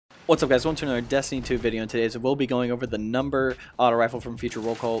What's up, guys? Welcome to another Destiny 2 video, and today we'll be going over the number auto rifle from Future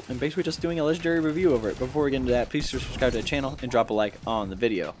Roll Call and basically just doing a legendary review over it. Before we get into that, please subscribe to the channel and drop a like on the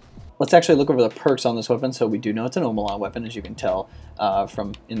video. Let's actually look over the perks on this weapon. So we do know it's an Omalon weapon, as you can tell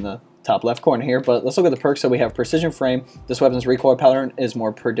from in the top left corner here, but let's look at the perks. So we have precision frame. This weapon's recoil pattern is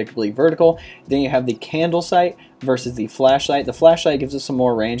more predictably vertical. Then you have the candle sight versus the flashlight. The flashlight gives us some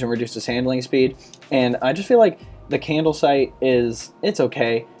more range and reduces handling speed, and I just feel like the candle sight it's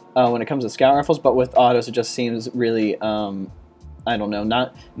okay when it comes to scout rifles, but with autos it just seems really I don't know,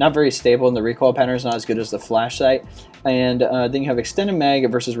 not very stable, and the recoil pattern is not as good as the flashlight. And then you have extended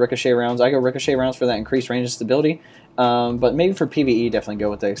mag versus ricochet rounds. I go ricochet rounds for that increased range and stability, but maybe for PvE definitely go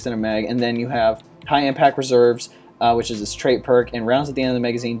with the extended mag. And then you have high impact reserves, which is this trait perk, and rounds at the end of the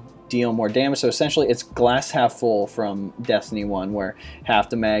magazine deal more damage. So essentially it's glass half full from Destiny 1, where half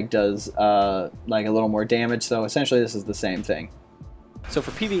the mag does like a little more damage. So essentially this is the same thing. So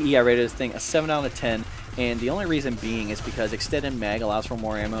for PvE, I rated this thing a 7 out of 10, and the only reason being is because extended mag allows for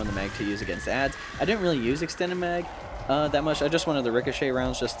more ammo in the mag to use against ads. I didn't really use extended mag that much. I just wanted the ricochet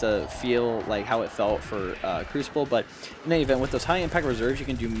rounds just to feel like how it felt for Crucible, but in any event, with those high impact reserves, you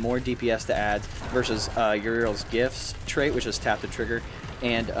can do more DPS to ads versus Uriels gifts trait, which is tap the trigger.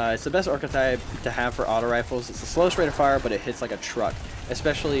 And it's the best archetype to have for auto rifles. It's the slowest rate of fire, but it hits like a truck,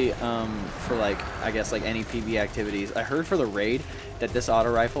 especially for like, I guess, like any PvE activities. I heard for the raid that this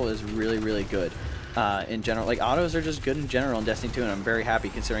auto rifle is really good in general. Like, autos are just good in general in Destiny 2, and I'm very happy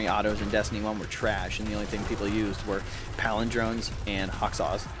considering autos in Destiny 1 were trash, and the only thing people used were palindrones and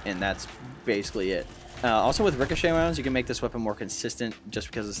Hawksaws, and that's basically it. Also with ricochet rounds, you can make this weapon more consistent just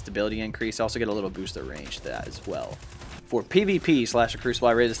because of stability increase. You also get a little boost of range to that as well. For PvP / Crucible,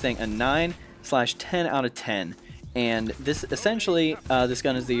 I rated this thing a 9/10 out of 10. And this essentially, this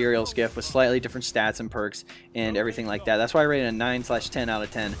gun is the Uriels gift with slightly different stats and perks and everything like that. That's why I rated a 9/10 out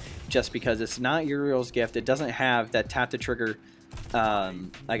of 10, just because it's not Uriels gift. It doesn't have that tap to trigger,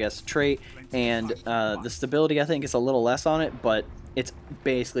 I guess, trait, and the stability, I think, is a little less on it, but it's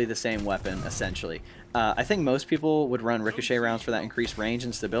basically the same weapon, essentially. I think most people would run ricochet rounds for that increased range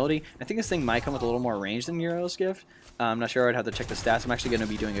and stability. I think this thing might come with a little more range than Uriels gift. I'm not sure. I'd have to check the stats. I'm actually going to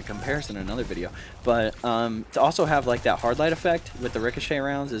be doing a comparison in another video. But to also have like that hard light effect with the ricochet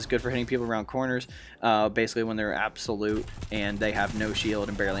rounds is good for hitting people around corners, basically when they're absolute and they have no shield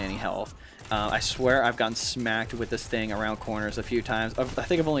and barely any health. I swear I've gotten smacked with this thing around corners a few times. I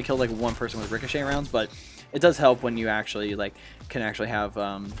think I've only killed like one person with ricochet rounds, but it does help when you actually can actually have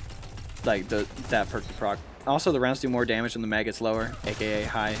like that perk to proc. Also, the rounds do more damage when the mag gets lower, aka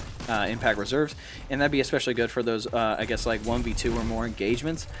high impact reserves, and that'd be especially good for those I guess like 1v2 or more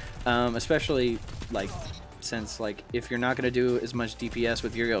engagements, especially like since like if you're not going to do as much DPS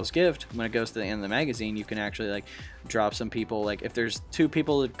with Uriel's gift, when it goes to the end of the magazine, you can actually like drop some people. Like if there's two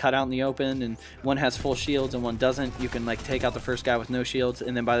people cut out in the open and one has full shields and one doesn't, you can like take out the first guy with no shields,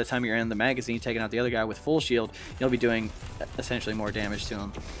 and then by the time you're in the magazine taking out the other guy with full shield, you'll be doing essentially more damage to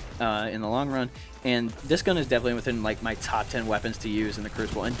him in the long run. And this gun is definitely within like my top 10 weapons to use in the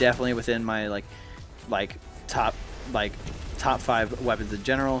Crucible, and definitely within my like top 5 weapons in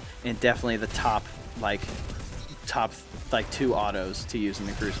general, and definitely the top 2 autos to use in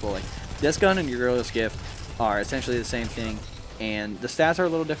the Crucible. Like, this gun and Uriel's gift are essentially the same thing, and the stats are a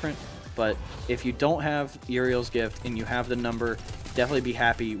little different, but if you don't have Uriel's gift and you have the number, definitely be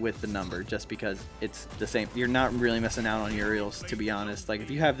happy with the number, just because it's the same. You're not really missing out on Uriel's, to be honest. Like, if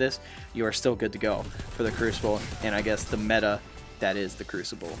you have this, you are still good to go for the Crucible, and I guess the meta that is the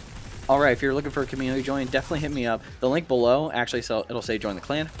Crucible. Alright, if you're looking for a community join, definitely hit me up. The link below, actually, so it'll say join the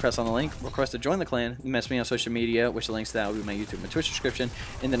clan. Press on the link, request to join the clan, message me on social media, which the links to that will be my YouTube and my Twitch description,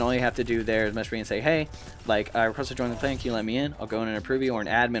 and then all you have to do there is message me and say, hey, like, I request to join the clan, can you let me in? I'll go in and approve you, or an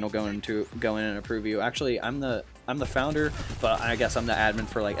admin will go in and approve you. Actually, I'm the founder, but I guess I'm the admin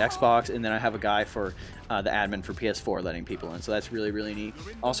for like Xbox, and then I have a guy for the admin for PS4 letting people in, so that's really neat.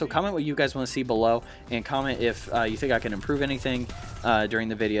 Also, comment what you guys want to see below, and comment if you think I can improve anything during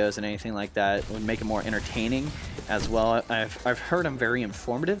the videos and anything like that. It would make it more entertaining as well. I've heard I'm very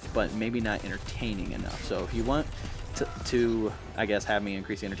informative, but maybe not entertaining enough. So if you want to I guess have me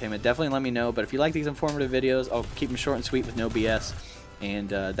increase the entertainment, definitely let me know. But if you like these informative videos, I'll keep them short and sweet with no BS. And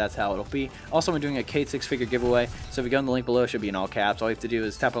that's how it'll be. Also, I'm doing a Kate 6-figure giveaway, so if you go in the link below, it should be in all caps. All you have to do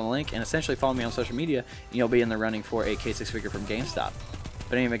is tap on the link and essentially follow me on social media, and you'll be in the running for a Kate 6-figure from GameStop.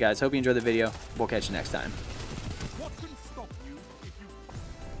 But anyway, guys, hope you enjoyed the video. We'll catch you next time.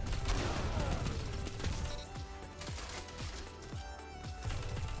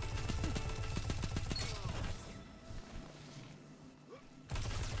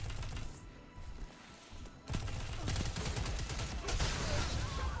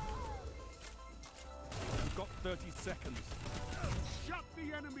 30 seconds. Shut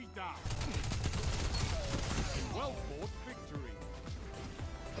the enemy down! Well fought victory.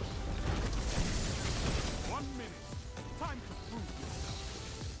 1 minute.